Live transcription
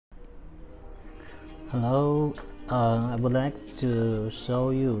Hello, I would like to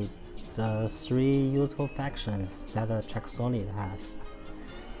show you the 3 useful functions that a tracksolid has.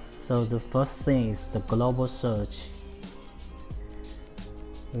 So the first thing is the global search.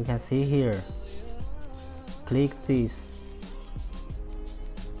 You can see here, click this,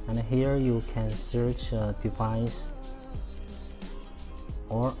 and here you can search a device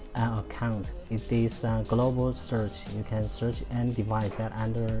or an account. It is a global search. You can search any device that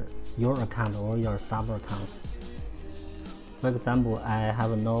under your account or your sub accounts. For example, I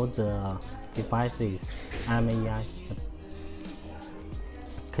have known the devices MEI.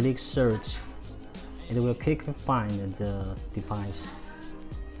 Click search. It will quickly find the device.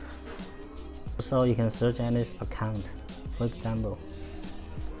 Also, you can search any account. For example,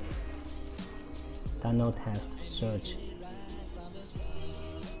 daniel test search.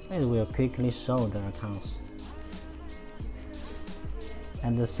 It will quickly show the accounts.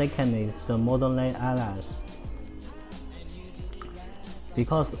 And the second is the model name alias.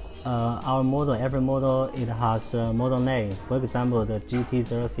 Because our model, every model, it has a model name. For example, the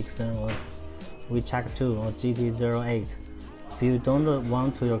GT067 or WeCheck2 or GT08. If you don't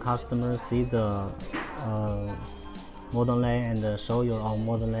want to your customer see the model name and show your own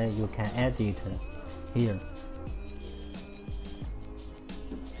model name, you can add it here.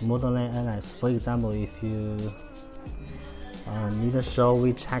 Model name alias. For example, if you need to show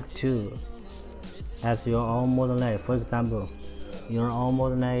WeCheck2 as your own model name, for example, your own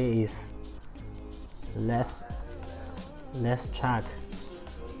model name is let's track.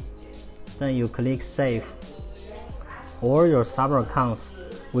 Then you click save. All your sub accounts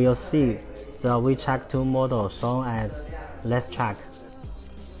will see the WeCheck2 model shown as let's track.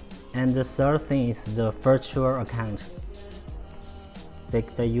 And the third thing is the virtual account.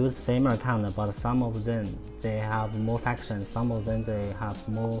 They use same account, but some of them they have more functions. Some of them they have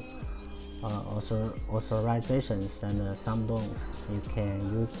more authorizations, and some don't. You can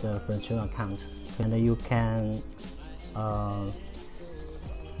use the virtual account, and you can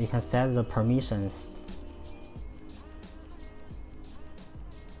set the permissions.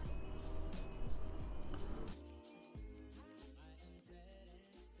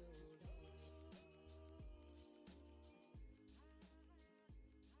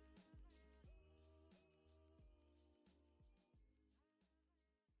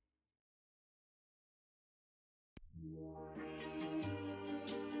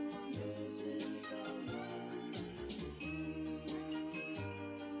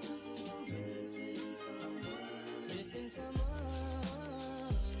 Missing someone